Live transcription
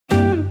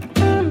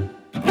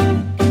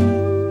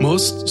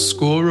Most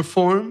school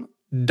reform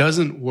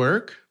doesn't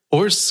work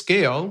or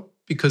scale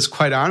because,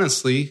 quite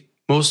honestly,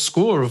 most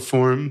school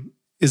reform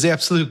is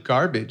absolute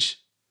garbage.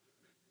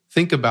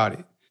 Think about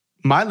it.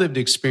 My lived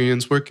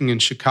experience working in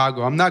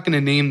Chicago, I'm not going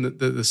to name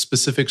the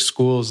specific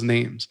schools'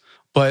 names,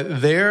 but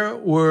there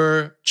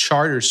were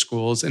charter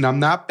schools, and I'm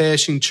not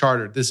bashing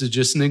charter. This is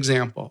just an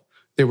example.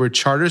 There were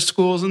charter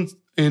schools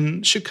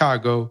in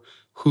Chicago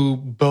who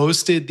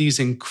boasted these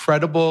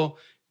incredible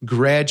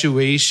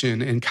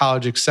graduation and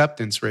college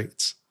acceptance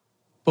rates.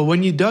 But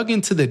when you dug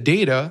into the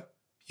data,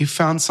 you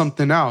found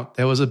something out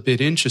that was a bit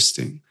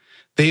interesting.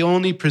 They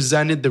only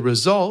presented the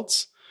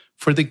results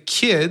for the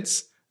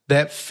kids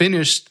that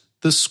finished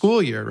the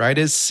school year, right,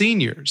 as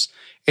seniors.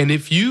 And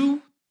if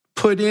you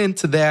put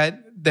into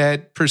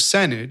that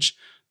percentage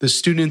the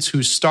students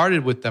who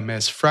started with them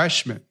as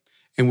freshmen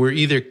and were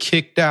either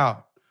kicked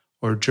out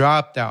or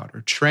dropped out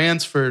or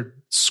transferred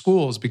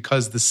schools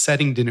because the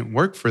setting didn't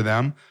work for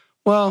them,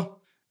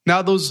 well,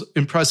 now those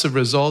impressive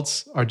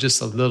results are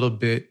just a little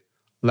bit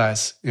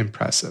less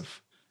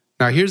impressive.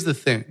 Now, here's the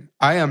thing.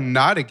 I am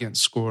not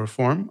against school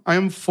reform. I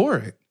am for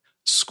it.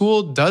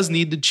 School does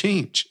need to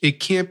change. It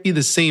can't be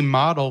the same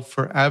model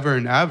forever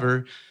and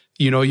ever.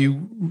 You know,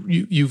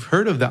 you've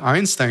heard of the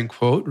Einstein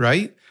quote,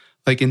 right?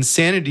 Like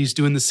insanity is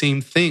doing the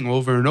same thing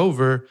over and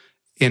over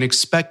and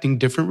expecting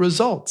different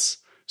results.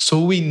 So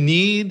we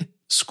need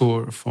school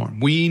reform.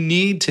 We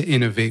need to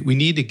innovate. We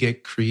need to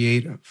get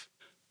creative.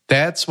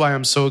 That's why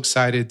I'm so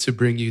excited to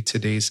bring you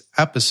today's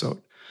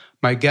episode.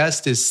 My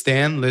guest is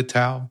Stan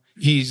Litow.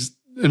 He's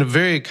a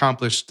very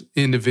accomplished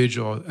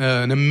individual,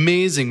 an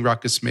amazing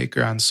ruckus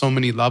maker on so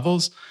many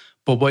levels.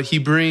 But what he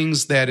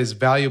brings that is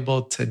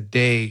valuable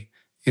today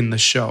in the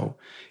show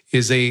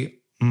is a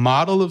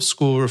model of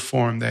school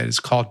reform that is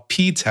called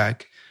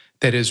P-TECH,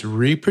 that is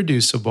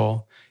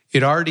reproducible.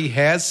 It already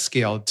has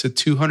scaled to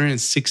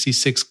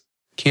 266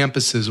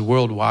 campuses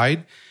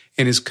worldwide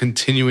and is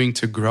continuing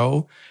to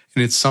grow.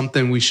 And it's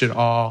something we should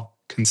all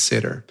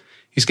consider.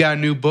 He's got a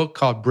new book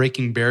called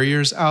Breaking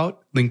Barriers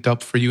out, linked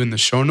up for you in the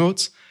show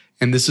notes.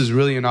 And this is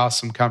really an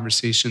awesome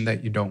conversation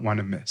that you don't want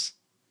to miss.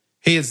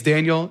 Hey, it's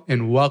Daniel,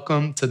 and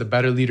welcome to the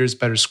Better Leaders,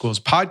 Better Schools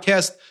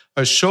podcast,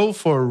 a show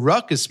for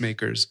ruckus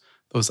makers,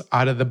 those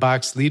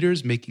out-of-the-box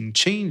leaders making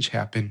change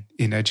happen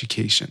in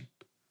education.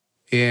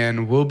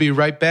 And we'll be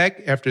right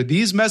back after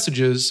these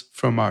messages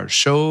from our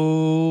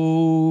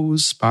show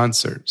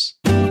sponsors.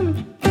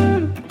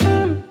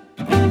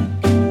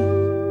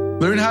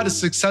 Learn how to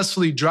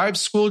successfully drive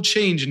school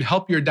change and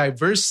help your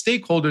diverse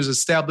stakeholders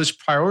establish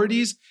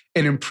priorities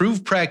and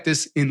improve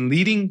practice in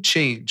leading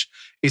change.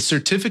 A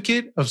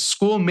certificate of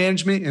school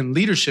management and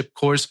leadership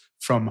course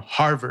from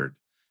Harvard.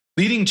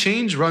 Leading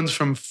Change runs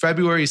from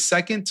February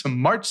 2nd to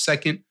March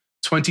 2nd,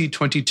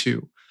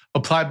 2022.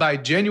 Apply by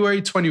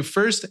January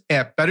 21st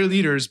at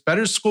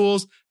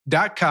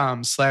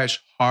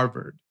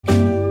betterleadersbetterschools.com/Harvard.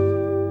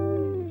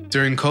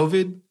 During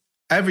COVID,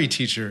 every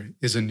teacher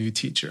is a new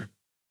teacher.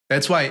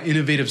 That's why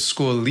innovative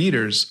school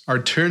leaders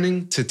are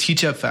turning to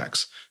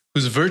TeachFX,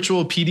 whose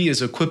virtual PD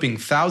is equipping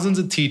thousands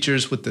of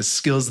teachers with the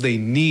skills they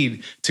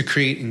need to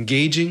create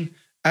engaging,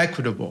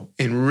 equitable,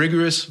 and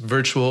rigorous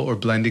virtual or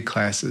blended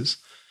classes.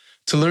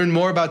 To learn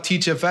more about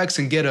TeachFX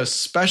and get a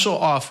special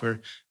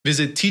offer,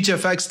 visit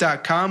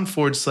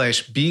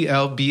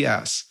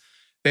teachfx.com/BLBS.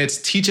 That's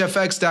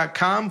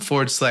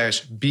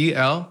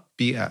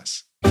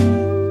teachfx.com/BLBS.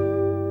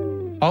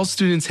 All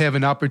students have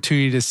an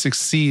opportunity to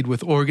succeed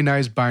with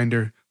Organized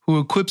Binder, who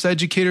equips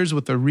educators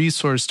with a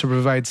resource to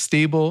provide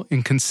stable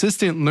and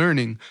consistent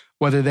learning,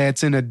 whether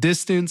that's in a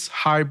distance,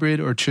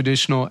 hybrid, or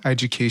traditional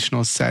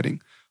educational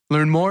setting.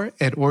 Learn more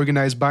at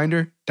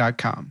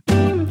organizedbinder.com.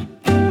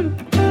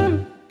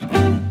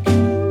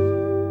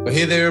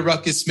 Hey there,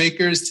 ruckus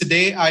makers.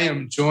 Today I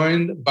am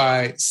joined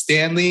by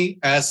Stanley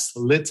S.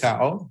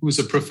 Litow, who's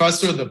a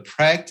professor of the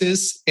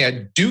practice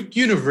at Duke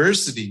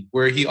University,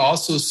 where he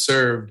also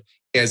served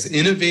as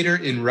innovator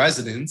in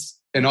residence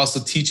and also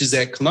teaches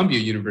at Columbia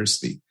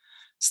University.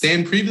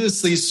 Stan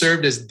previously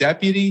served as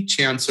Deputy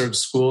Chancellor of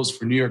Schools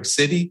for New York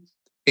City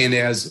and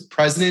as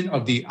President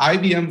of the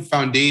IBM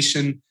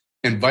Foundation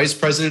and Vice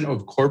President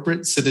of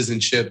Corporate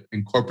Citizenship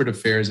and Corporate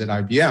Affairs at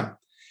IBM.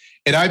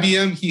 At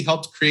IBM, he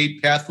helped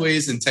create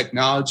Pathways in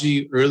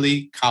Technology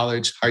Early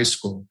College High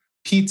School,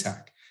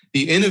 P-TECH,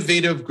 the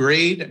innovative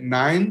grade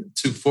 9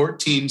 to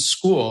 14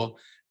 school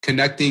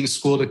connecting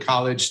school to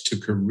college to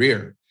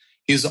career.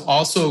 He is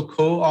also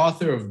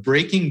co-author of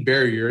Breaking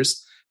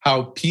Barriers,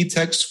 How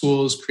P-TECH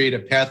Schools Create a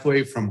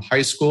Pathway from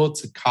High School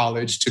to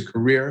College to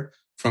Career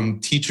from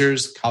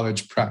Teachers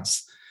College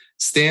Press.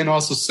 Stan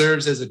also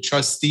serves as a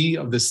trustee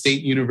of the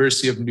State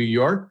University of New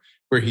York,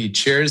 where he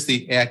chairs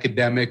the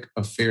Academic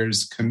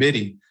Affairs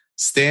Committee.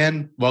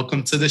 Stan,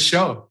 welcome to the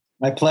show.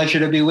 My pleasure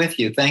to be with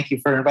you. Thank you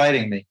for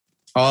inviting me.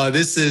 Oh,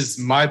 this is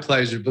my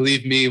pleasure.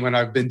 Believe me, when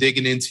I've been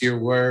digging into your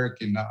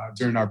work and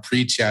during our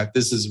pre-chat,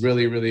 this is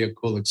really, really a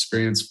cool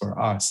experience for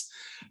us.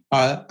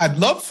 I'd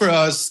love for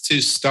us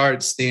to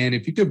start, Stan,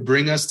 if you could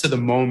bring us to the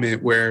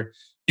moment where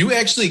you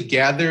actually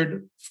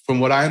gathered, from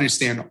what I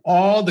understand,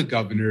 all the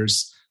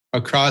governors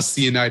across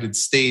the United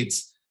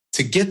States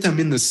to get them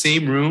in the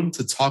same room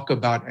to talk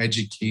about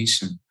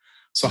education.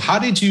 So how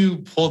did you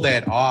pull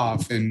that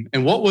off? And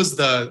what was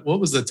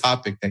the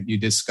topic that you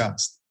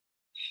discussed?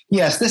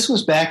 Yes, this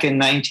was back in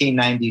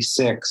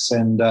 1996.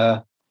 And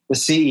the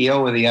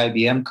CEO of the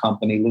IBM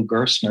company, Lou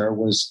Gerstner,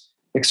 was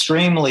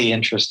extremely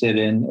interested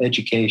in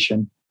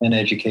education and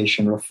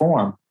education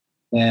reform.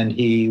 And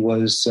he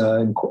was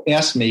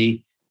asked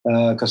me,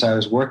 because I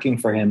was working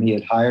for him, he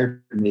had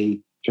hired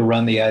me to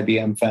run the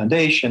IBM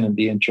Foundation and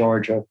be in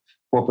charge of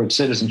corporate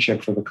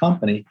citizenship for the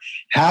company.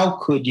 How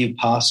could you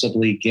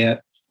possibly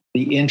get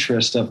the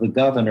interest of the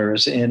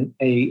governors in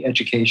a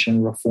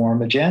education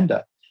reform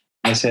agenda?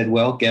 I said,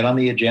 well, get on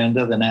the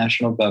agenda of the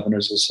National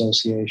Governors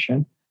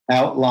Association,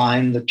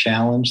 outline the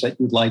challenge that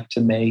you'd like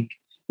to make,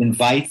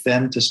 invite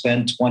them to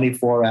spend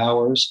 24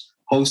 hours,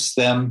 host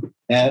them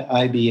at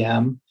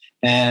IBM.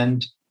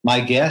 And my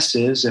guess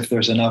is if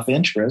there's enough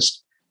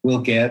interest, we'll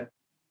get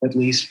at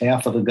least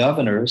half of the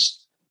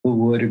governors who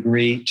would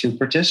agree to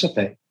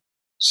participate.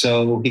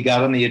 So he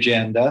got on the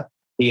agenda.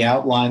 He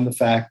outlined the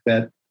fact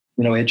that,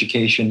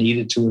 education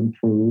needed to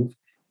improve.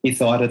 He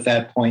thought at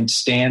that point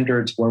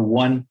standards were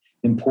one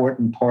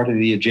important part of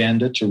the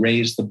agenda to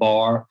raise the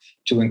bar,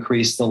 to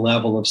increase the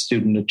level of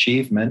student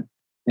achievement,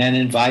 and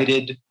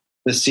invited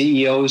the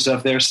CEOs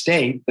of their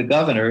state, the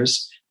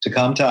governors, to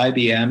come to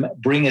IBM,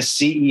 bring a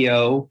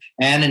CEO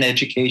and an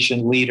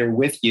education leader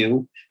with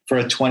you for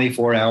a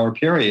 24-hour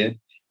period.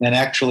 And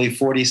actually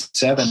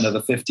 47 of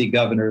the 50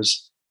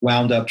 governors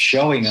wound up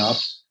showing up.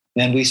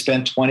 And we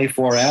spent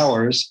 24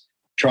 hours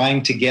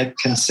trying to get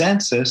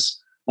consensus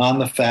on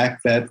the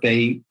fact that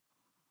they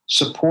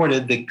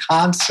supported the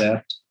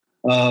concept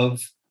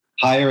of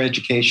higher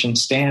education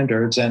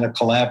standards and a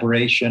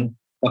collaboration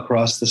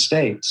across the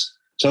states.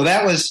 So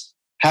that was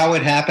how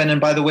it happened. And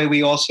by the way,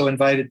 we also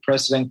invited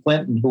President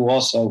Clinton, who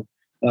also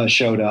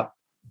showed up.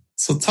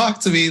 So talk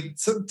to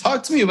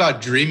me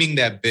about dreaming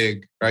that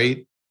big,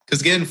 right?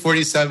 Because again,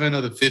 47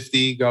 of the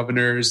 50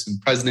 governors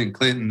and President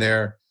Clinton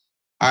there,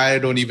 I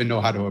don't even know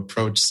how to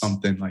approach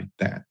something like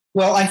that.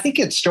 Well, I think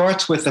it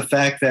starts with the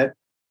fact that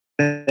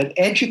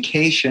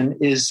education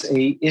is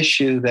an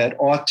issue that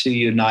ought to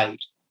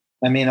unite.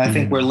 I mean, I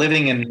think we're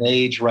living in an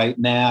age right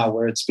now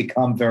where it's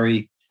become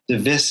very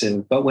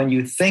divisive. But when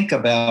you think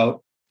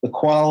about the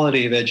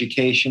quality of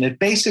education, it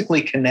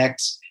basically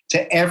connects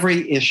to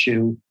every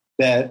issue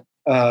that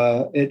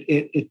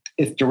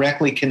it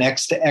directly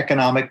connects to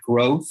economic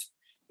growth,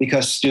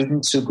 because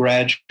students who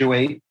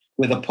graduate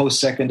with a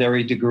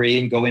post-secondary degree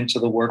and go into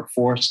the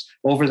workforce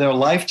over their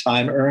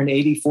lifetime earn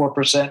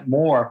 84%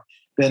 more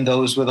than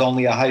those with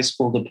only a high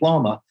school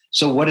diploma.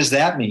 So what does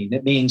that mean?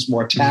 It means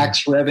more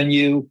tax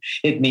revenue.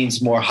 It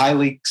means more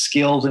highly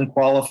skilled and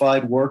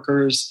qualified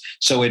workers.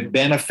 So it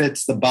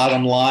benefits the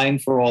bottom line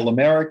for all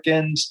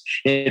Americans.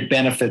 It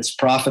benefits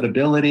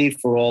profitability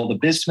for all the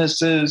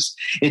businesses.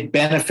 It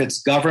benefits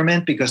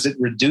government because it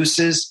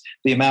reduces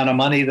the amount of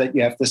money that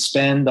you have to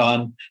spend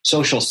on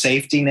social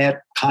safety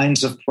net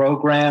kinds of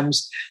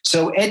programs.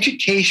 So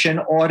education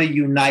ought to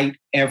unite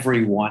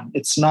everyone.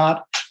 It's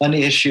not an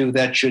issue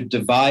that should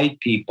divide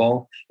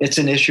people. It's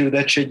an issue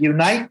that should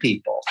unite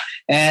people.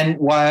 And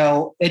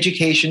while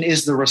education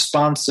is the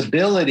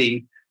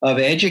responsibility of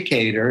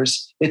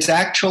educators, it's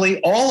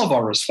actually all of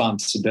our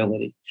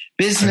responsibility.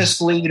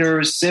 Business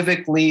leaders,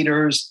 civic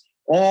leaders,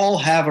 all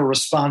have a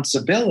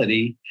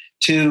responsibility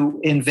to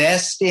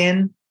invest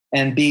in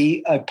and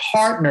be a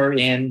partner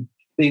in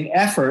the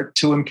effort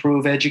to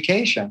improve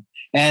education.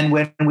 And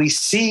when we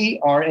see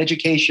our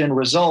education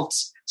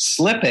results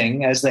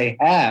slipping as they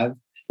have,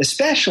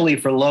 especially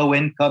for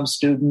low-income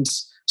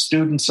students,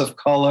 students of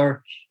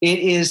color, it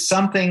is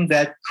something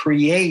that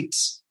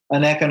creates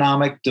an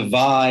economic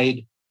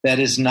divide that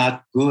is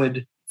not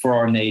good for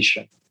our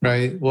nation.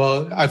 Right.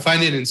 Well, I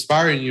find it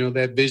inspiring,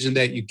 that vision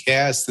that you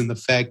cast and the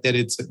fact that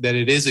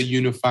it is a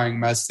unifying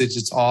message.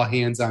 It's all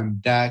hands on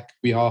deck.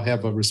 We all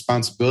have a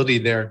responsibility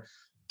there.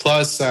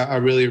 Plus, I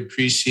really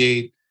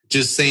appreciate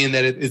just saying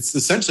that it's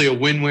essentially a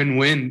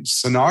win-win-win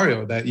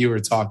scenario that you were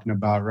talking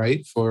about,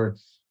 right? For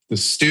the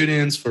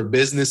students, for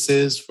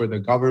businesses, for the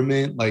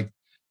government. Like,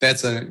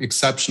 that's an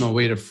exceptional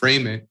way to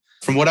frame it.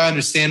 From what I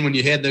understand, when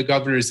you had the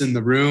governors in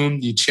the room,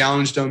 you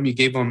challenged them, you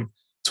gave them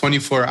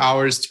 24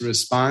 hours to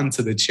respond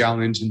to the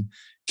challenge. And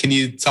can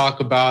you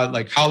talk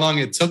about how long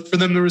it took for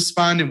them to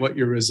respond and what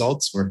your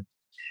results were?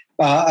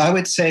 I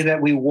would say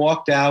that we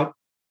walked out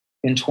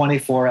in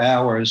 24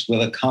 hours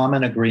with a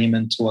common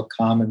agreement to a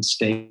common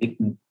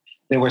statement.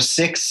 There were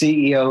 6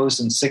 CEOs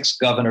and 6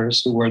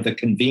 governors who were the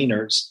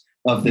conveners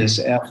of this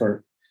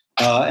effort.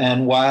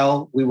 And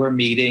while we were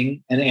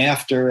meeting and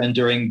after and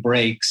during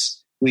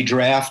breaks, we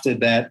drafted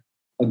that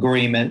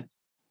agreement.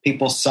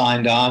 People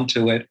signed on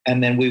to it.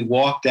 And then we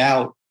walked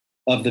out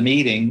of the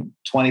meeting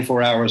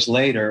 24 hours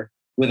later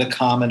with a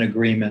common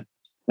agreement.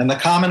 And the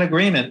common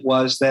agreement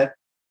was that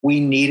we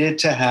needed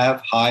to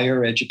have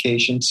higher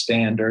education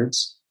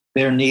standards.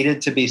 There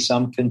needed to be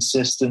some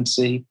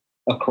consistency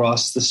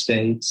across the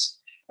states.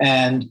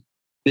 And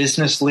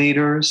business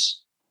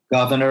leaders,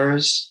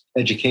 governors,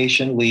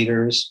 education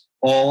leaders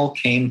all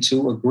came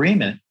to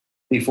agreement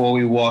before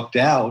we walked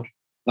out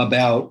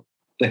about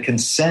the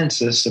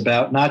consensus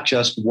about not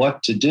just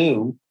what to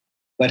do,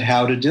 but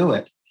how to do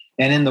it.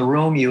 And in the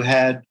room, you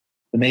had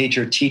the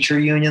major teacher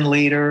union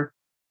leader,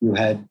 you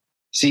had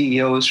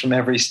CEOs from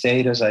every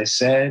state, as I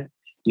said,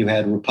 you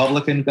had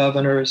Republican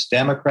governors,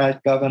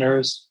 Democrat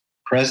governors,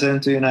 President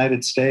of the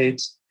United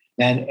States,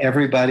 and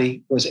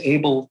everybody was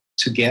able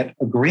to get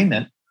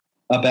agreement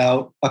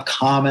about a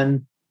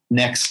common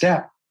next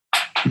step.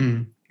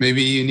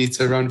 Maybe you need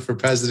to run for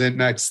president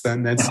next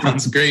then. That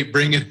sounds great,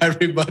 bringing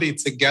everybody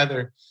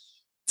together.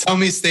 Tell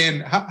me,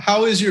 Stan,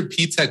 how is your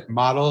P-TECH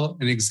model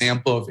an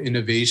example of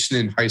innovation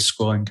in high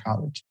school and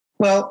college?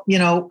 Well,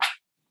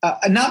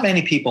 not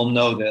many people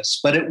know this,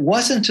 but it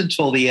wasn't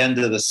until the end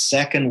of the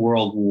Second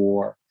World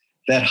War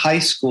that high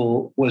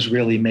school was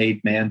really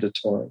made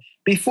mandatory.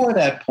 Before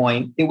that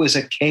point, it was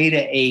a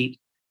K-8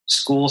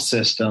 school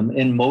system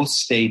in most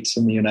states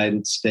in the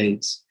United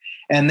States.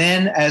 And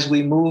then as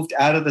we moved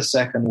out of the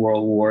Second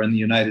World War in the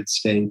United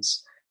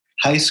States,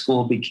 high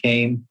school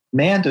became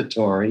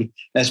mandatory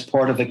as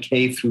part of a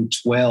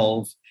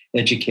K-12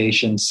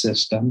 education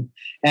system.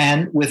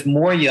 And with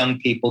more young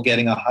people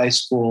getting a high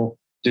school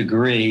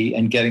degree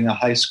and getting a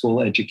high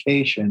school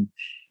education,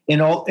 in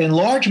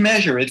large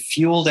measure, it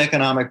fueled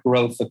economic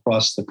growth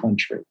across the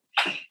country.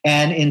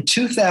 And in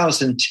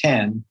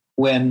 2010,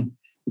 when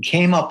we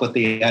came up with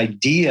the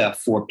idea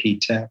for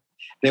P-TECH,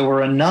 there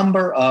were a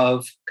number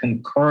of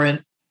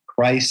concurrent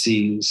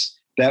crises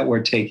that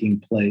were taking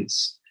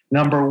place.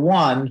 Number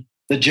one,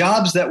 the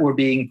jobs that were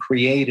being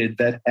created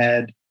that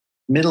had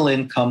middle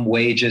income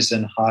wages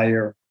and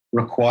higher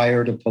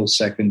required a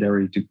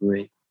post-secondary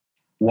degree.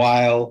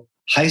 While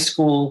high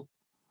school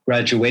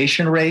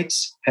graduation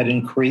rates had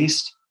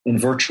increased in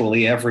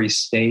virtually every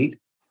state,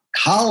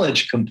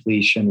 college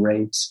completion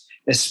rates,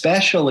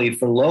 especially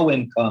for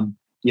low-income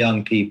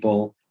young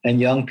people and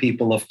young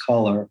people of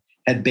color,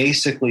 had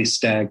basically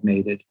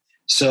stagnated.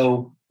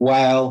 So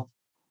while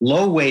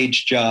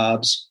low-wage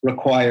jobs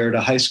required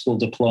a high school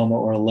diploma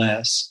or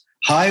less,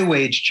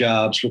 high-wage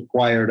jobs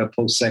required a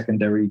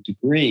post-secondary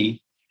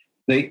degree,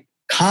 the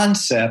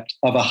concept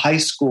of a high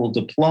school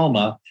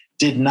diploma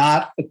did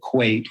not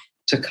equate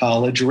to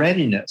college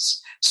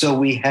readiness. So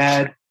we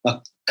had a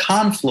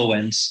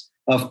confluence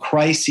of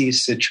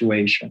crises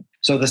situation.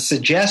 So the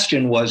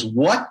suggestion was,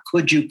 what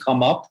could you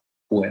come up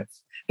with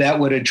that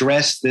would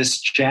address this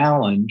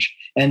challenge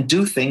and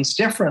do things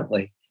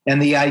differently?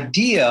 And the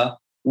idea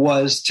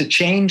was to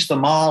change the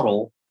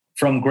model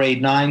from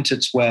grade 9 to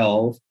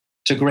 12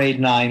 to grade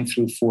 9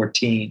 through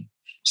 14,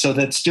 so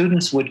that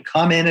students would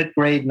come in at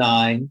grade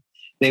 9,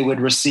 they would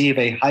receive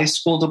a high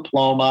school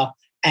diploma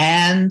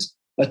and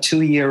a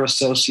 2-year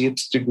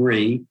associate's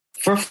degree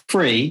for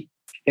free.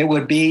 It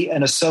would be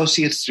an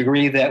associate's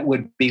degree that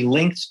would be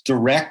linked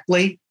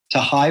directly to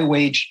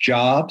high-wage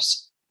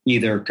jobs,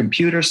 either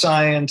computer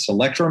science,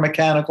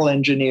 electromechanical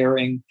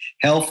engineering,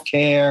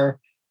 healthcare,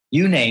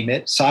 you name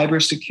it,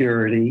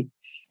 cybersecurity.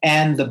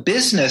 And the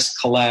business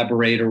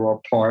collaborator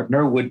or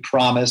partner would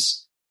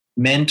promise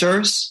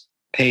mentors,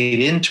 paid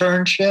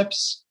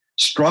internships,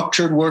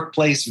 structured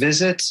workplace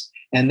visits,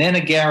 and then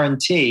a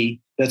guarantee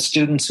that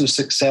students who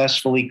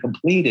successfully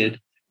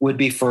completed would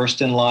be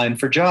first in line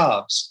for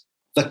jobs.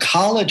 The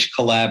college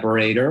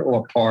collaborator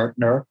or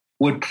partner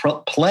would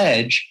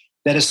pledge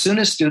that as soon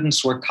as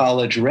students were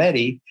college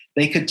ready,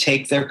 they could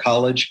take their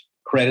college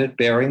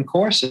credit-bearing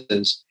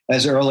courses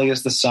as early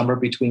as the summer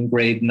between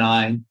grade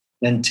 9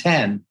 and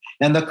 10.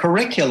 And the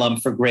curriculum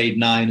for grade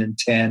 9 and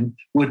 10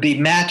 would be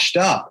matched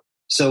up.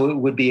 So it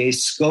would be a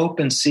scope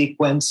and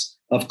sequence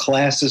of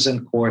classes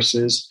and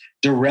courses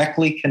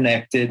directly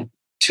connected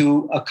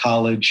to a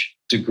college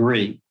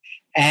degree.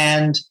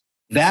 And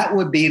that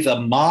would be the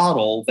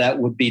model that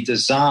would be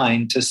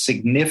designed to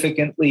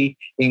significantly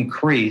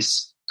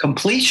increase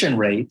completion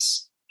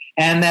rates,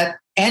 and that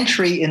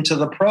entry into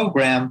the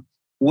program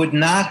would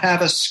not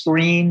have a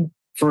screen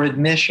for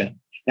admission.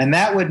 And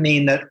that would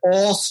mean that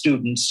all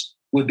students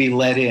would be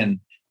let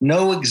in.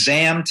 No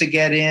exam to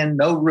get in,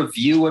 no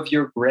review of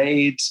your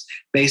grades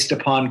based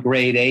upon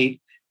grade 8.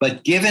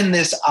 But given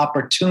this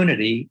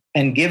opportunity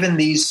and given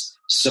these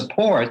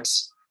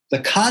supports, the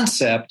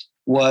concept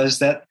was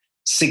that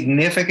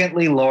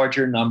significantly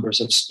larger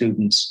numbers of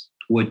students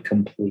would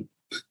complete.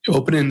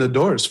 Opening the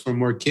doors for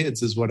more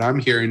kids is what I'm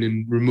hearing,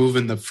 and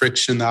removing the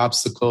friction, the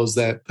obstacles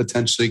that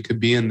potentially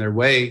could be in their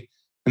way.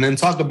 And then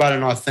talk about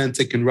an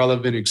authentic and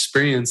relevant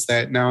experience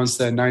that now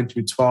instead of 9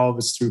 through 12,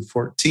 it's through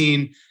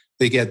 14.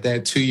 They get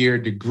that 2-year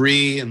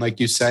degree. And like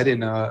you said,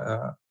 in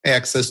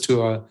access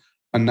to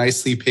a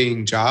nicely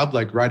paying job,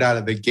 like right out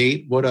of the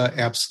gate. What an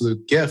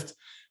absolute gift,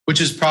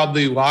 which is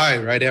probably why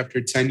right after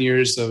 10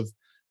 years of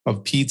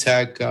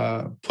P-TECH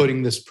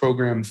putting this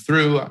program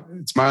through,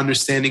 it's my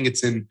understanding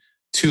it's in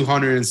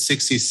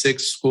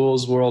 266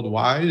 schools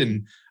worldwide.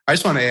 And I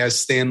just want to ask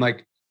Stan,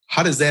 like,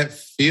 how does that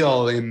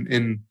feel?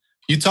 And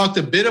you talked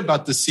a bit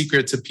about the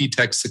secret to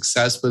P-TECH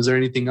success, but is there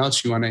anything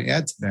else you want to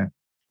add to that?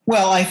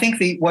 Well, I think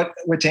what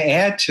to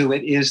add to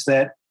it is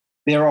that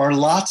there are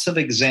lots of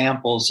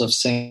examples of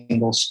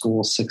single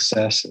school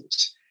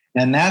successes.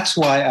 And that's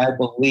why I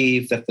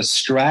believe that the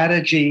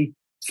strategy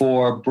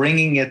for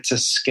bringing it to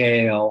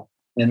scale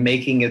and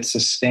making it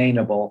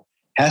sustainable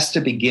has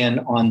to begin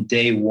on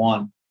day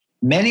one.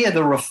 Many of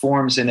the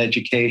reforms in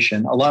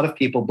education, a lot of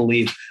people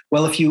believe,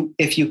 well,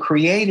 if you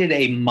created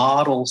a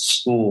model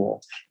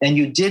school and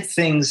you did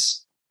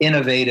things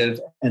innovative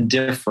and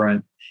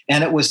different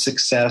and it was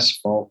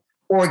successful,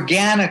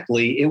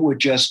 organically it would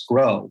just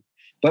grow.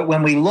 But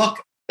when we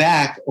look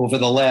back over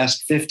the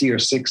last 50 or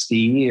 60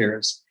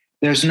 years,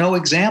 there's no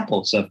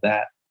examples of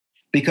that.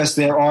 Because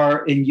there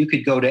are, and you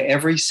could go to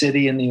every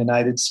city in the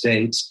United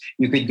States,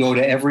 you could go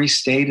to every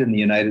state in the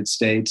United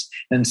States,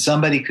 and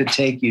somebody could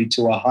take you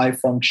to a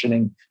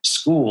high-functioning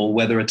school,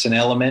 whether it's an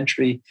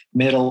elementary,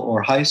 middle,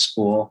 or high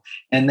school,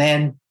 and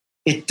then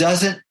it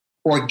doesn't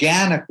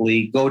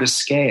organically go to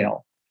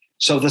scale.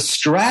 So the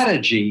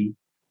strategy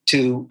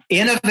to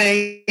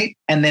innovate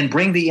and then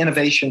bring the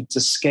innovation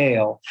to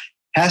scale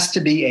has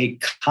to be a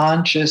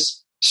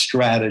conscious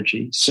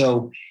strategy.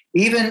 So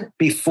even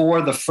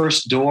before the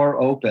first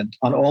door opened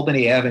on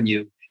Albany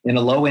Avenue in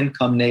a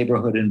low-income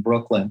neighborhood in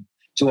Brooklyn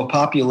to a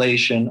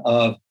population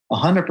of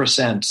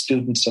 100%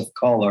 students of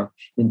color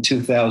in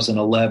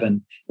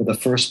 2011 with the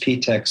first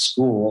P-TECH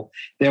school,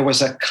 there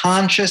was a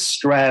conscious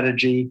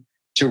strategy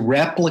to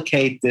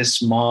replicate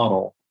this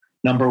model.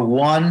 Number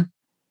one,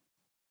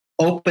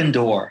 open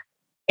door.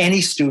 Any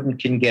student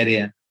can get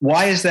in.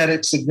 Why is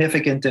that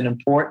significant and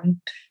important?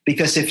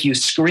 Because if you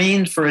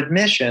screened for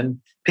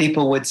admission,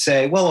 people would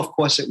say, well, of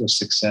course it was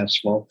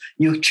successful.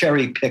 You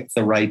cherry-picked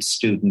the right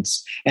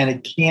students, and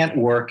it can't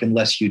work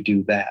unless you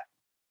do that.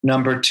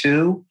 Number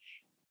two,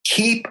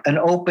 keep an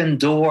open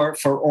door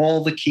for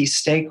all the key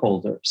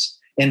stakeholders.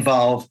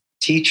 Involve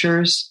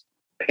teachers,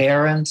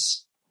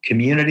 parents,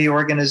 community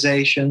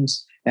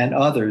organizations, and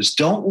others.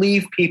 Don't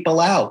leave people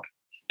out,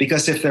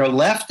 because if they're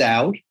left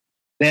out,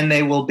 then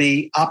they will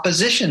be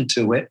opposition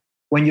to it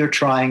when you're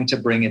trying to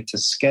bring it to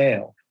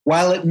scale.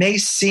 While it may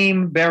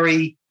seem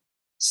very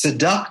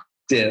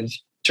seductive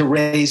to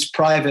raise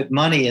private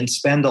money and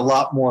spend a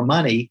lot more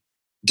money,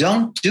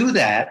 don't do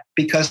that,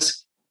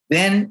 because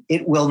then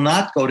it will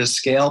not go to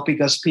scale,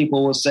 because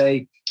people will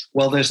say,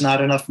 well, there's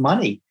not enough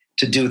money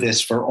to do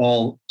this for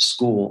all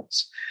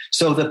schools.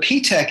 So the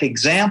P-TECH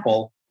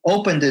example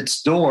opened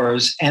its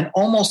doors, and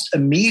almost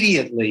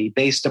immediately,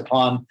 based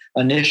upon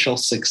initial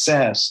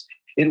success,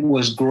 it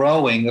was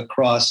growing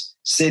across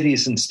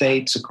cities and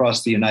states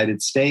across the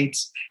United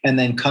States, and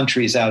then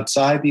countries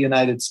outside the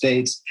United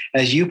States.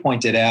 As you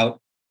pointed out,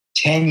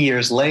 10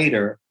 years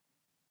later,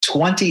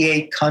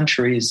 28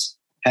 countries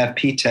have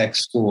P-TECH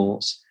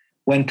schools.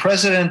 When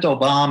President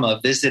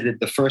Obama visited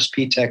the first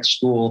P-TECH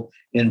school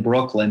in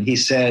Brooklyn, he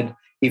said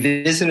he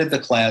visited the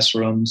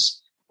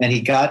classrooms and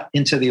he got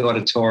into the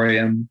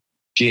auditorium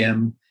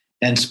gym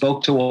and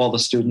spoke to all the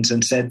students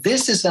and said,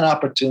 this is an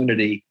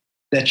opportunity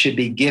that should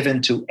be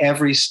given to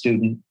every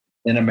student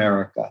in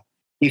America.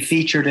 He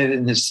featured it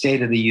in his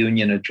State of the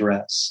Union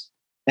address.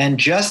 And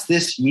just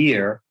this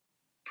year,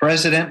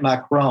 President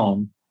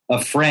Macron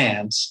of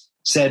France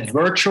said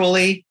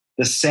virtually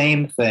the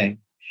same thing.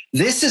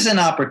 This is an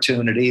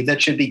opportunity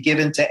that should be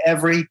given to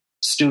every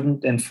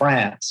student in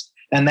France.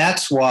 And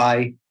that's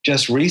why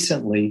just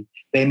recently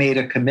they made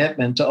a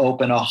commitment to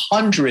open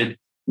 100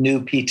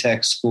 new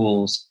P-TECH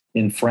schools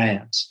in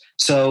France.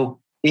 So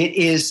it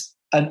is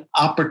an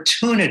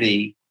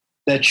opportunity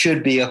that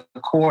should be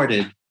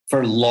accorded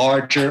for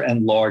larger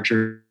and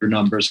larger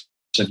numbers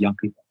of young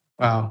people.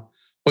 Wow.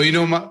 Well, you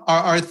know,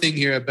 our thing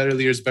here at Better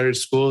Leaders, Better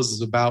Schools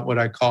is about what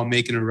I call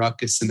making a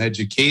ruckus in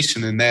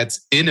education, and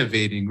that's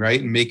innovating,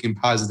 right? And making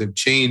positive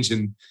change.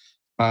 And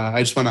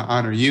I just want to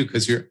honor you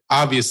because you're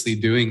obviously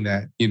doing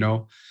that, you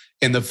know,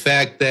 and the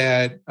fact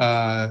that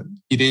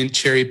you didn't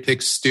cherry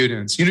pick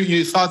students.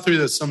 You thought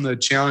through some of the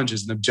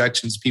challenges and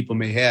objections people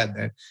may have,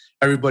 that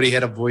everybody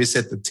had a voice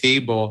at the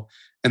table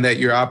and that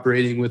you're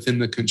operating within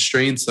the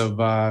constraints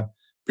of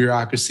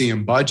bureaucracy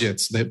and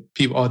budgets, that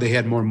people, they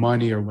had more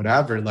money or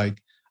whatever.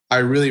 Like, I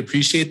really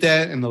appreciate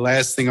that. And the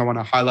last thing I want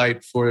to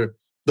highlight for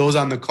those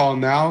on the call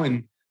now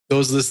and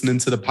those listening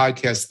to the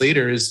podcast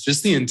later is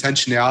just the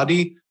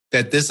intentionality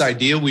that this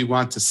idea we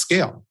want to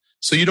scale.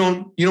 So you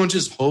don't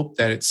just hope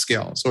that it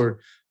scales or,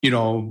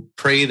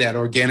 pray that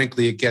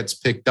organically it gets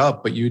picked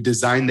up, but you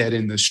design that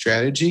in the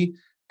strategy.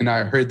 And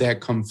I heard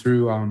that come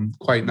through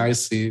quite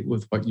nicely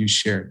with what you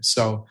shared.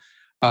 So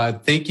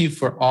thank you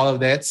for all of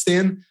that,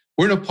 Stan.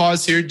 We're going to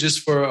pause here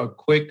just for a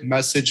quick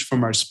message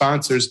from our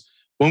sponsors.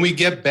 When we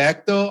get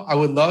back, though, I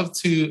would love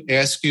to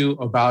ask you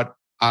about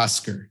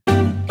Oscar.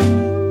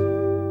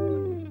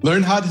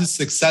 Learn how to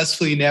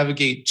successfully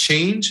navigate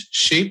change,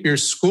 shape your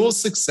school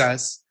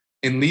success,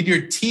 and lead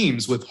your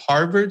teams with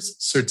Harvard's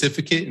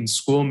Certificate in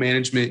School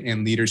Management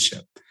and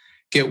Leadership.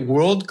 Get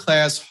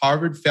world-class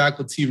Harvard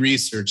faculty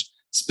research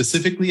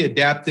specifically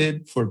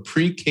adapted for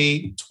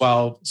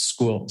pre-K-12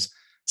 schools.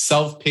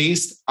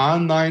 Self-paced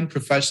online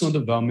professional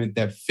development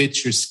that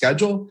fits your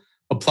schedule.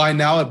 Apply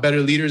now at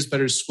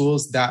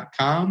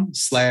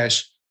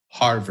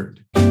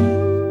betterleadersbetterschools.com/Harvard.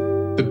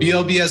 The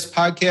BLBS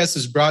podcast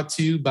is brought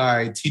to you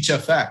by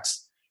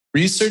TeachFX.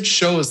 Research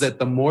shows that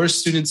the more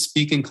students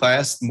speak in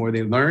class, the more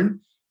they learn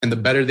and the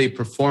better they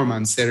perform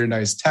on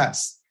standardized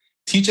tests.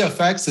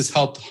 TeachFX has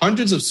helped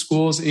hundreds of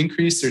schools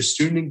increase their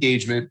student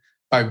engagement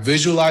by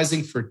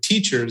visualizing for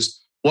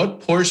teachers what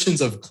portions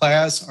of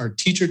class are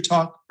teacher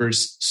talk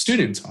versus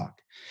student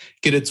talk.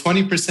 Get a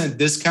 20%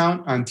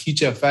 discount on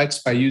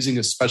TeachFX by using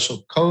a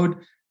special code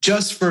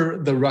just for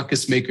the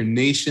Ruckus Maker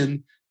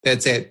Nation.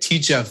 That's at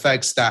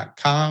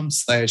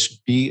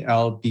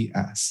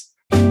teachfx.com/BLBS.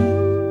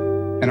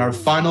 And our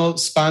final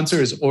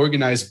sponsor is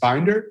Organized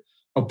Binder,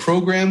 a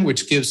program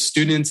which gives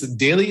students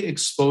daily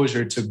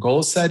exposure to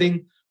goal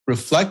setting,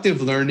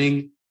 reflective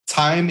learning,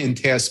 time and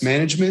task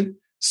management,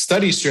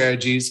 study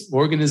strategies,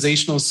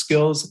 organizational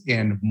skills,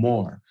 and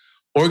more.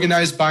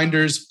 Organized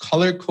Binder's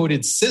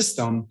color-coded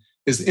system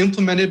is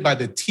implemented by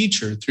the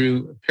teacher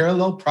through a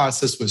parallel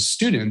process with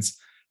students,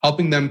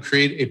 helping them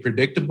create a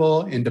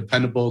predictable and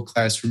dependable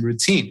classroom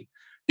routine.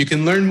 You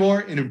can learn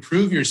more and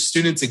improve your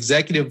students'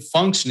 executive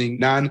functioning,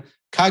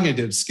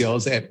 non-cognitive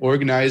skills at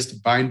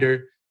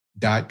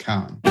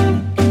organizedbinder.com.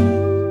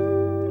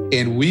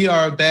 And we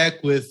are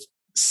back with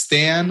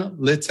Stan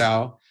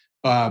Litow,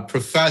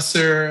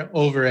 professor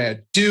over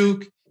at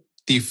Duke,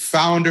 the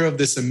founder of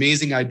this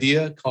amazing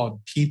idea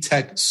called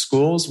P-Tech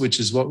Schools, which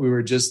is what we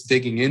were just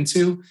digging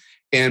into.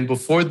 And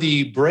before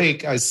the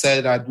break, I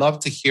said I'd love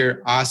to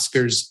hear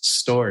Oscar's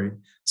story.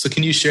 So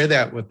can you share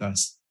that with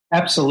us?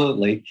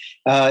 Absolutely.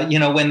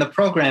 When the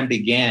program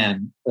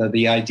began,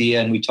 the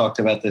idea, and we talked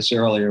about this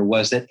earlier,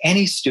 was that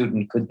any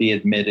student could be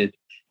admitted,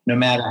 no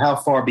matter how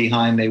far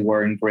behind they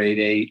were in grade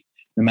 8,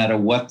 no matter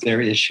what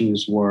their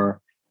issues were.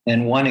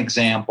 And one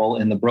example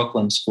in the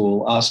Brooklyn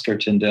school, Oscar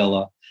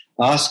Tindilla.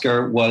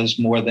 Oscar was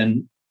more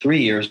than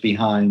 3 years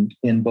behind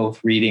in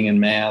both reading and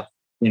math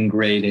in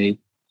grade 8.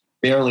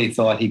 Barely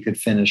thought he could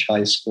finish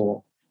high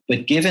school.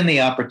 But given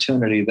the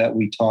opportunity that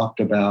we talked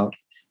about,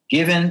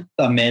 given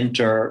a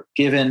mentor,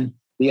 given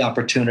the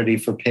opportunity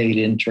for paid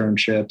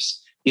internships,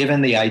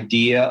 given the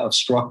idea of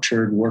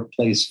structured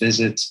workplace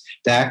visits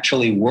to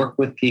actually work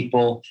with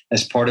people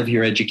as part of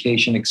your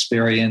education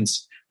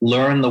experience,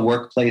 learn the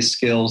workplace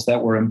skills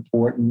that were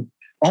important,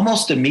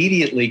 almost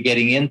immediately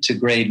getting into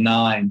grade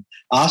 9,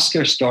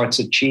 Oscar starts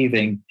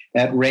achieving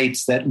at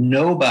rates that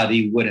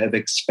nobody would have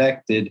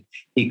expected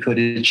he could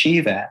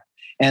achieve at.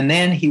 And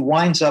then he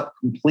winds up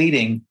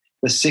completing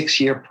the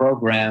 6-year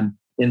program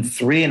in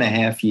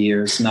 3.5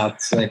 years, not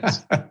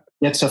 6.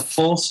 Gets a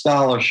full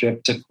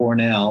scholarship to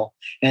Cornell.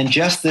 And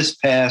just this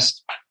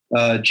past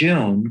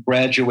June,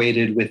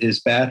 graduated with his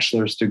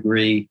bachelor's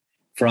degree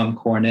from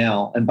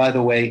Cornell. And by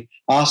the way,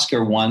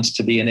 Oscar wants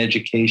to be an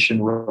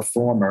education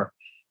reformer.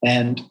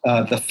 And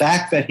the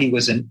fact that he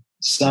was a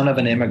son of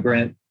an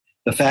immigrant,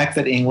 the fact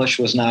that English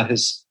was not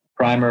his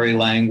primary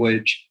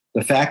language,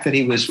 the fact that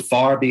he was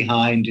far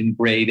behind in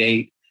grade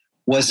 8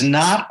 was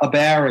not a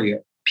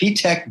barrier.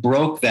 P-Tech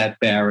broke that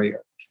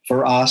barrier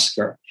for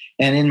Oscar.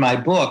 And in my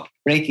book,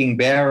 Breaking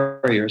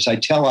Barriers, I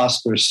tell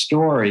Oscar's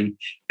story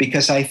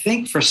because I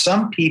think for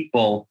some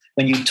people,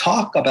 when you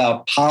talk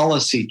about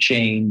policy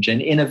change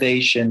and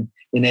innovation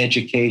in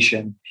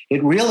education,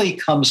 it really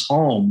comes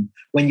home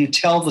when you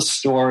tell the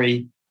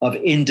story of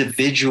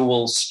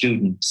individual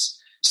students.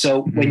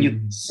 So when you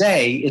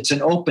say it's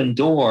an open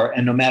door,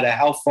 and no matter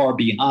how far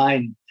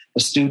behind a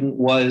student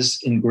was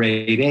in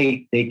grade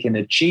 8, they can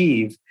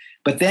achieve.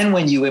 But then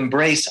when you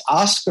embrace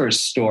Oscar's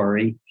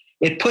story,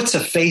 it puts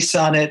a face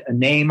on it, a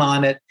name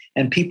on it,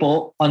 and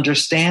people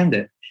understand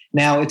it.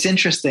 Now, it's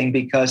interesting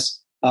because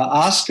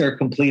Oscar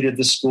completed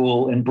the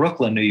school in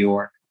Brooklyn, New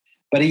York.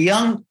 But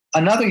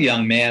another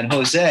young man,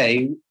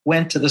 Jose,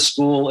 went to the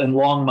school in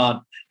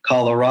Longmont,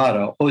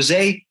 Colorado.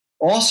 Jose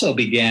also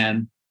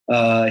began,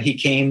 he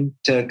came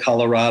to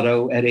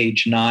Colorado at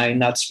age 9,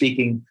 not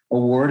speaking a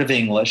word of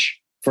English,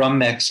 from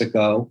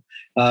Mexico,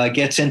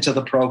 gets into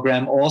the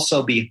program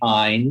also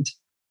behind.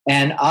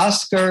 And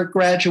Oscar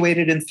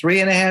graduated in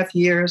 3.5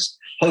 years.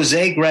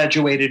 Jose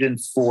graduated in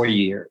 4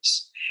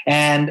 years.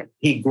 And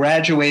he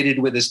graduated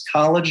with his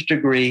college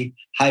degree,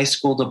 high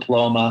school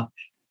diploma,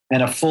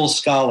 and a full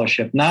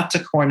scholarship, not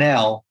to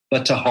Cornell,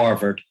 but to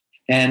Harvard.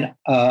 And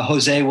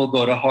Jose will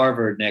go to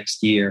Harvard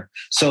next year.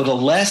 So the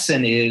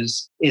lesson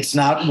is, it's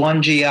not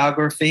one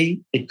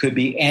geography. It could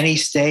be any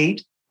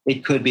state.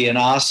 It could be an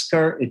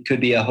Oscar. It could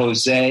be a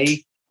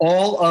Jose.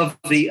 All of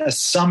the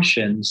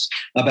assumptions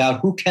about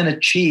who can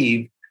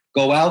achieve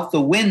go out the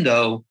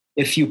window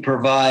if you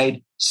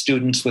provide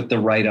students with the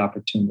right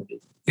opportunity.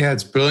 Yeah,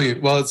 it's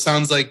brilliant. Well, it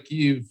sounds like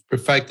you've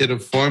perfected a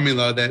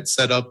formula that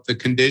set up the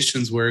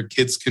conditions where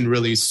kids can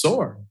really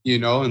soar,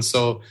 And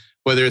so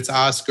whether it's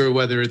Oscar,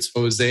 whether it's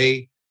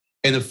Jose,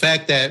 and the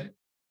fact that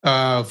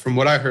from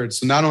what I heard,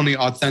 so not only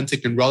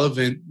authentic and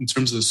relevant in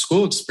terms of the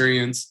school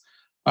experience,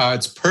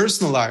 it's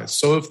personalized.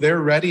 So if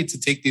they're ready to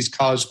take these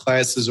college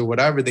classes or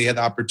whatever, they had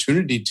the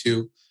opportunity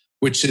to,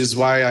 which is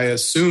why I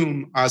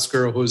assume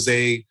Oscar or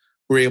Jose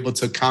were able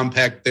to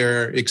compact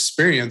their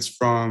experience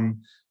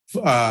from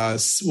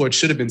what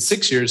should have been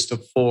 6 years to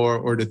 4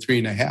 or to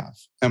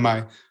 3.5. Am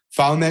I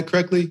Following that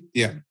correctly?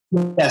 Yeah.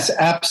 Yes,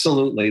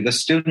 absolutely. The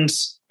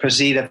students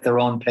proceed at their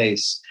own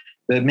pace.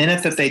 The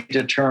minute that they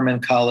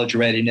determine college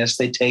readiness,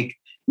 they take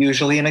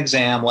usually an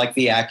exam like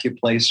the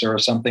AccuPlacer or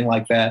something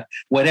like that,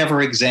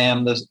 whatever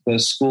exam the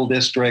school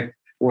district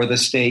or the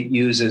state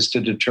uses to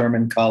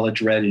determine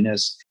college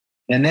readiness.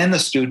 And then the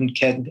student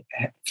can,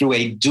 through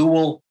a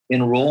dual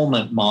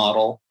enrollment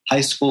model,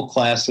 high school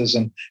classes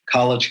and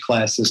college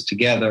classes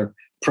together,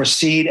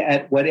 proceed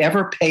at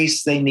whatever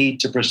pace they need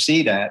to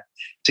proceed at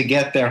to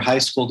get their high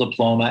school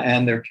diploma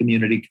and their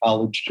community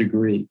college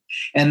degree.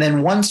 And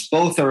then once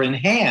both are in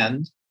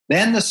hand,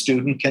 then the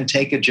student can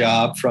take a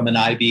job from an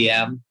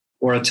IBM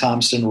or a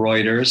Thomson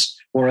Reuters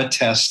or a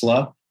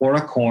Tesla or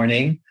a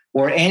Corning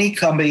or any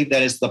company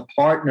that is the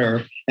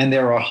partner, and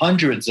there are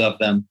hundreds of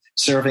them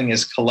serving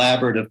as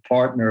collaborative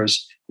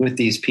partners with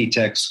these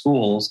P-TECH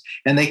schools.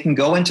 And they can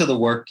go into the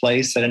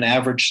workplace at an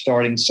average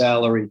starting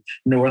salary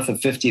north of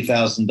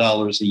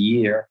 $50,000 a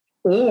year.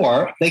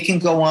 Or they can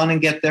go on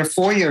and get their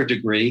four-year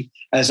degree,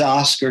 as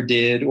Oscar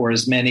did or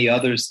as many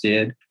others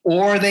did.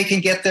 Or they can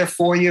get their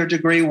four-year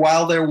degree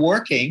while they're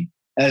working,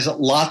 as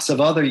lots of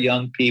other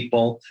young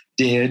people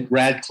did.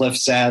 Radcliffe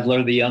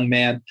Sadler, the young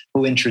man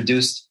who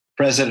introduced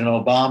President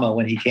Obama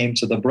when he came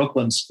to the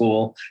Brooklyn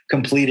School,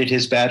 completed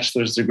his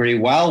bachelor's degree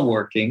while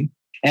working.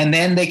 And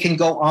then they can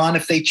go on,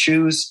 if they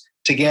choose,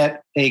 to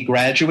get a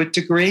graduate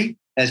degree,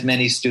 as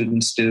many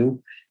students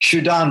do.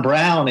 Shudan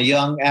Brown, a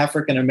young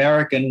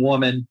African-American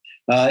woman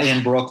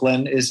in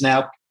Brooklyn, is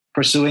now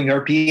pursuing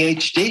her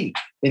PhD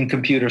in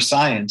computer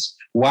science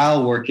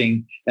while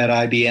working at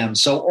IBM.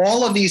 So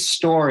all of these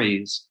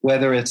stories,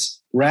 whether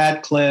it's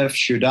Radcliffe,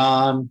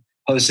 Shudan,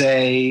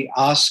 Jose,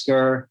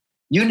 Oscar,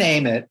 you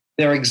name it,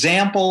 they're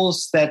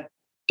examples that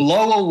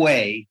blow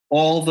away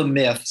all the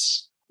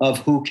myths of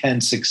who can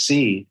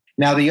succeed.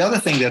 Now, the other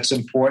thing that's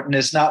important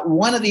is not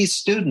one of these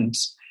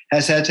students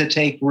has had to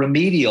take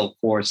remedial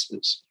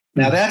courses.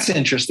 Now, that's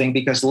interesting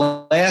because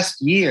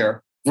last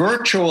year,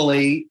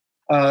 virtually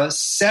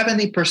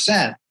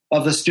 70%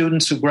 of the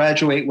students who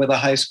graduate with a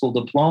high school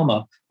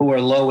diploma who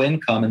are low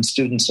income and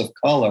students of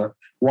color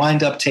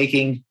wind up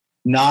taking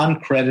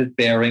non-credit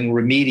bearing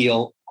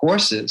remedial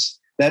courses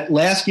that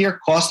last year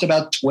cost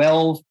about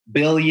 $12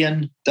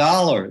 billion.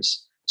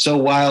 So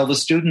while the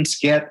students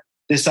get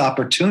this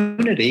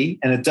opportunity,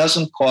 and it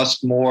doesn't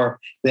cost more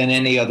than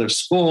any other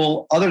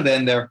school other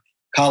than their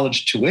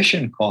college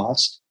tuition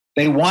cost,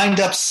 they wind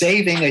up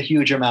saving a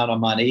huge amount of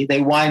money.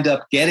 They wind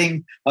up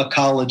getting a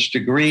college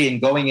degree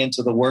and going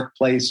into the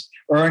workplace,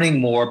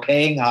 earning more,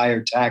 paying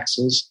higher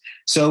taxes.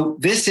 So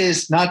this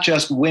is not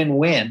just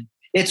win-win,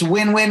 it's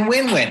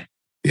win-win-win-win.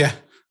 Yeah,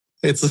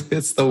 it's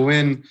the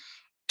win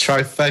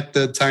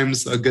trifecta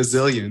times a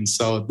gazillion.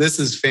 So this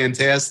is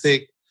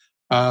fantastic.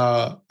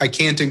 I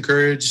can't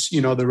encourage,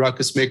 the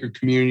Ruckus Maker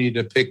community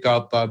to pick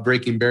up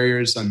Breaking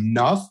Barriers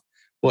enough.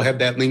 We'll have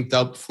that linked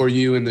up for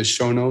you in the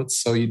show notes.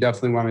 So you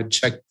definitely want to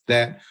check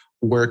that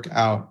work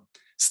out.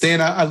 Stan,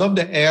 I love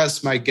to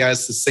ask my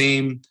guests the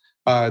same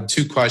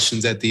two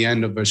questions at the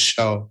end of a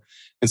show.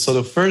 And so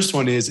the first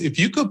one is, if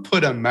you could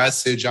put a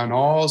message on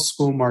all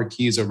school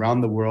marquees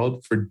around the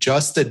world for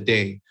just a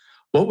day,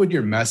 what would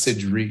your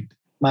message read?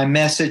 My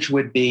message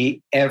would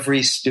be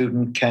every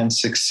student can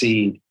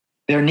succeed.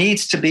 There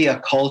needs to be a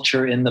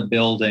culture in the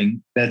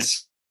building that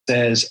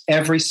says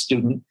every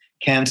student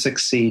can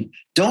succeed.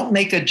 Don't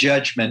make a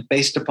judgment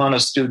based upon a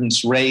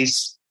student's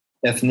race,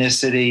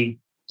 ethnicity,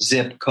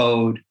 zip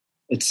code,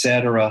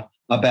 etc.,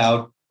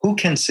 about who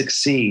can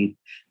succeed.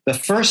 The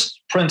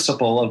first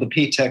principal of the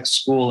P-TECH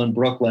school in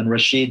Brooklyn,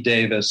 Rashid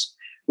Davis,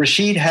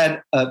 Rashid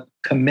had a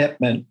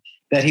commitment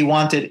that he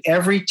wanted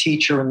every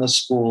teacher in the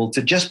school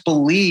to just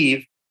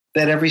believe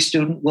that every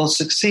student will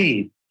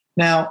succeed.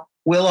 Now,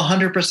 will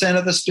 100%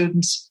 of the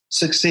students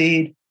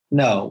succeed?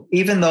 No.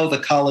 Even though the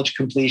college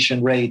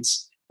completion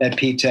rates at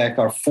P-TECH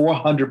are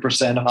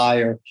 400%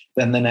 higher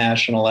than the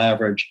national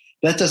average,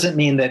 that doesn't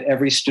mean that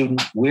every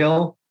student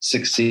will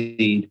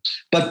succeed,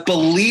 but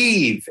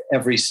believe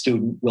every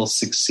student will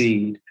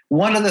succeed.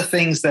 One of the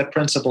things that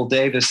Principal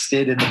Davis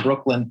did in the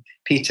Brooklyn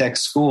P-TECH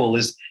school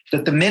is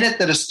that the minute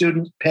that a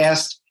student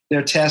passed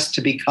their test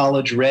to be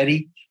college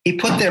ready, he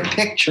put their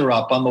picture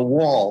up on the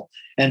wall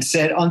and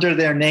said under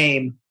their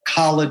name,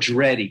 college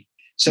ready.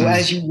 So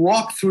as you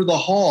walk through the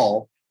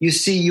hall, you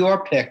see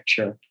your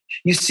picture,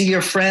 you see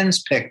your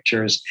friends'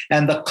 pictures,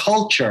 and the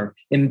culture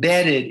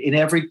embedded in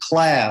every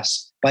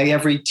class by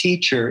every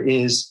teacher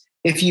is,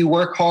 if you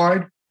work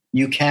hard,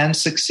 you can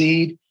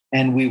succeed,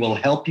 and we will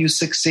help you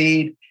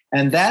succeed.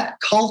 And that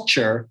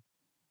culture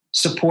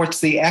supports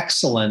the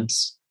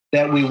excellence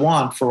that we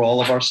want for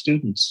all of our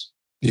students.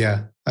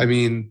 Yeah. I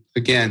mean,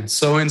 again,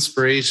 so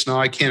inspirational.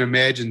 I can't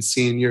imagine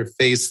seeing your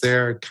face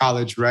there,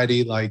 college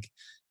ready. Like,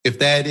 if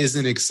that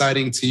isn't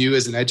exciting to you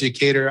as an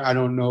educator, I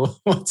don't know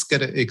what's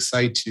going to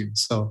excite you.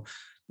 So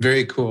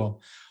very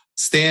cool.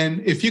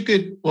 Stan, if you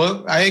could,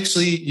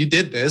 you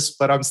did this,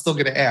 but I'm still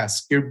going to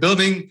ask. You're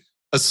building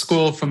a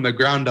school from the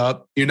ground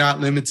up. You're not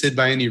limited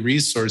by any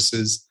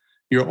resources.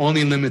 Your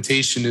only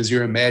limitation is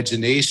your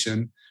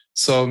imagination.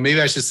 So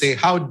maybe I should say,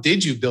 how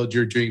did you build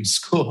your dream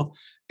school?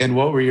 And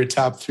what were your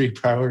top 3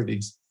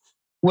 priorities?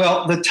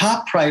 Well, the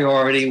top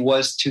priority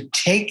was to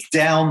take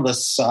down the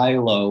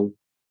silo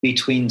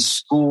between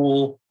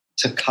school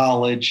to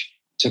college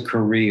to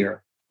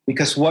career.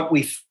 Because what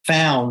we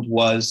found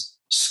was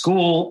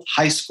school,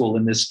 high school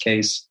in this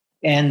case,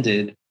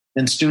 ended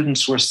and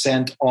students were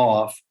sent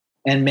off,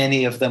 and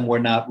many of them were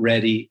not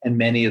ready and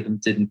many of them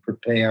didn't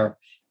prepare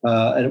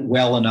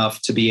well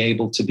enough to be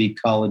able to be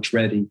college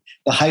ready.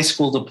 The high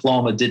school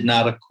diploma did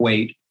not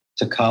equate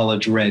to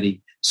college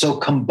ready. So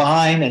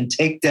combine and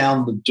take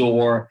down the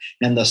door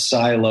and the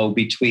silo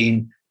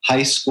between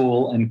high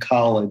school and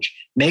college.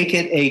 Make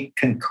it a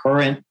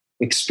concurrent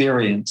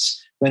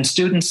experience. When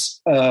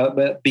students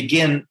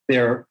begin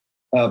their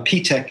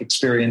P-TECH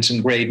experience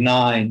in grade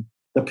 9,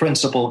 the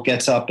principal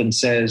gets up and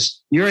says,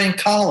 "You're in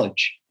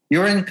college.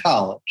 You're in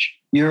college.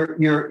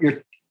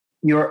 You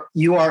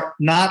are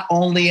not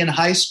only in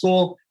high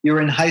school, you're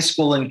in high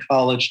school and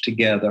college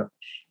together."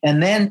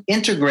 And then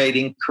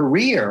integrating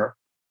career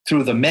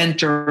through the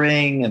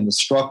mentoring and the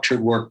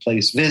structured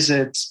workplace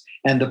visits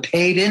and the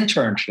paid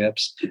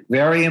internships,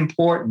 very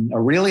important, a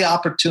really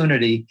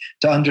opportunity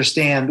to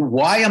understand,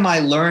 why am I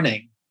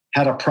learning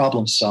how to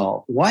problem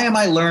solve? Why am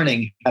I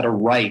learning how to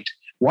write?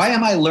 Why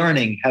am I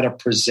learning how to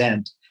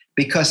present?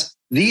 Because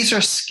these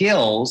are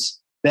skills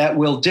that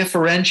will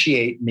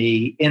differentiate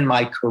me in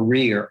my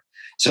career.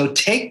 So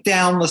take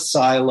down the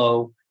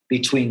silo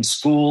between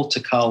school to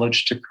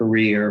college to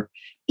career.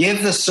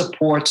 Give the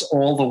supports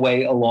all the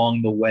way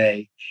along the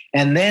way.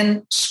 And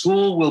then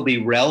school will be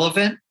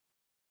relevant,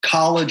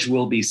 college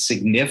will be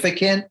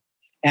significant,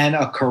 and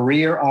a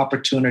career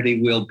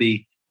opportunity will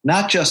be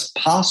not just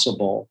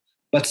possible,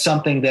 but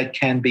something that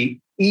can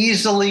be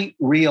easily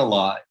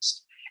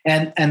realized.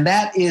 And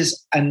that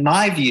is, in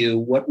my view,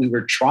 what we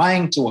were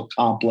trying to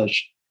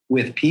accomplish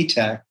with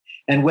P-TECH.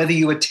 And whether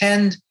you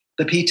attend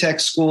the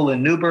P-TECH school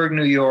in Newburgh,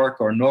 New York,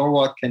 or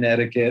Norwalk,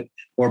 Connecticut,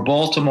 or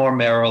Baltimore,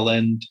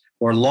 Maryland,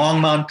 or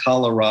Longmont,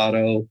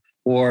 Colorado,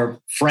 or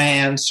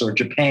France, or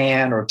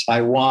Japan, or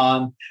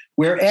Taiwan,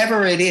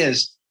 wherever it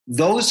is,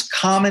 those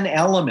common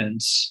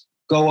elements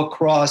go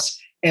across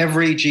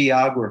every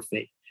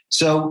geography.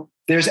 So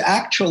there's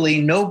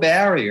actually no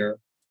barrier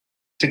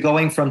to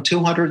going from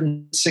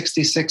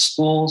 266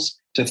 schools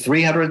to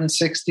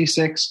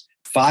 366,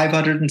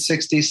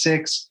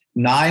 566,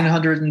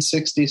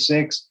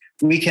 966.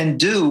 We can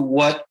do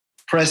what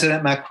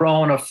President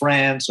Macron of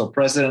France or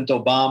President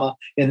Obama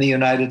in the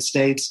United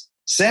States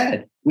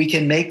said. We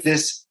can make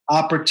this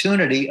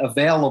opportunity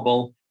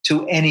available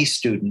to any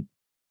student.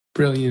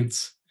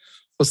 Brilliant.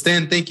 Well,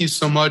 Stan, thank you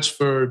so much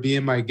for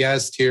being my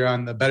guest here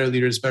on the Better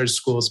Leaders, Better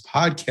Schools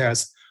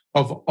podcast.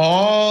 Of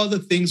all the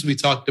things we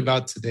talked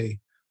about today,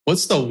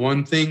 what's the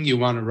one thing you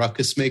want a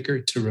ruckus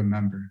maker to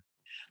remember?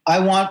 I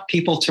want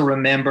people to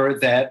remember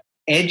that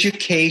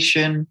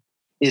education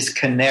is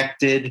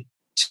connected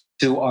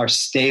to our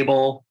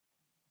stable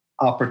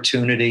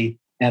opportunity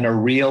and a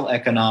real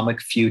economic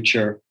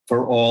future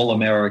for all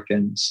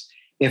Americans.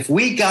 If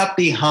we got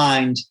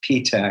behind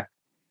P-TECH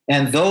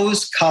and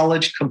those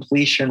college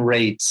completion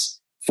rates,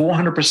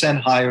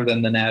 400% higher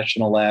than the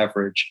national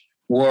average,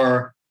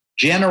 were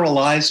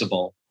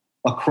generalizable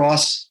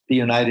across the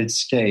United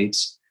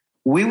States,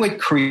 we would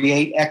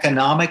create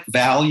economic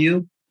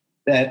value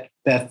that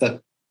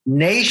the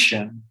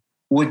nation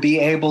would be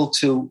able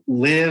to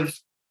live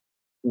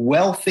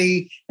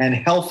wealthy and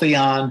healthy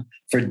on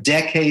for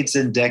decades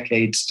and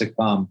decades to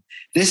come.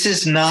 This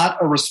is not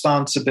a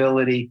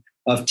responsibility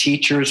of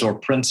teachers or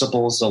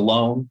principals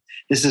alone.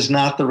 This is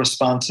not the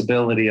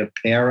responsibility of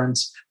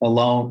parents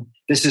alone.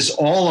 This is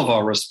all of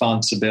our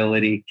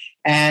responsibility.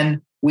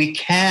 And we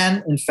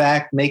can, in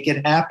fact, make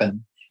it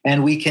happen.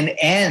 And we can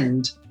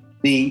end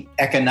the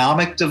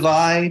economic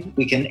divide,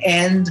 we can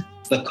end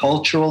the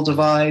cultural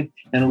divide,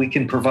 and we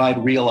can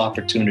provide real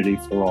opportunity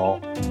for all.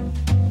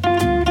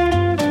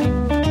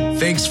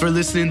 Thanks for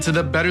listening to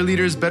the Better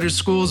Leaders, Better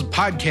Schools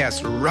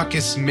podcast,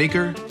 Ruckus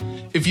Maker.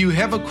 If you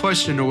have a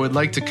question or would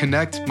like to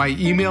connect, my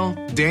email,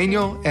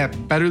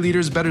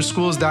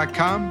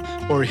 daniel@betterleadersbetterschools.com,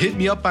 or hit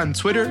me up on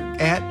Twitter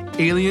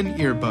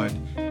 @AlienEarbud.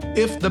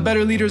 If the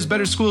Better Leaders,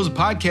 Better Schools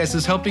podcast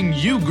is helping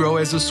you grow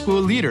as a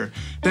school leader,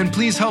 then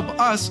please help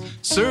us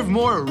serve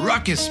more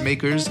ruckus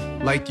makers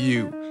like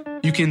you.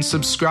 You can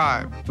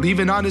subscribe, leave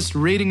an honest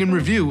rating and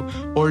review,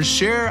 or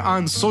share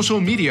on social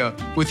media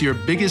with your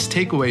biggest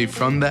takeaway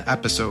from the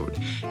episode.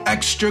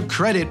 Extra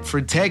credit for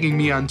tagging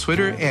me on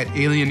Twitter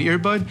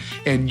 @AlienEarbud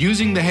and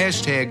using the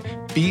hashtag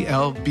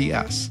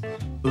BLBS.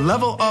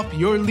 Level up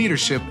your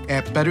leadership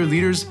at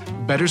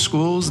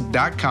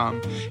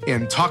betterleadersbetterschools.com,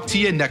 and talk to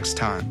you next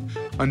time.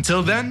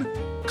 Until then,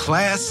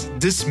 class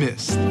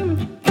dismissed.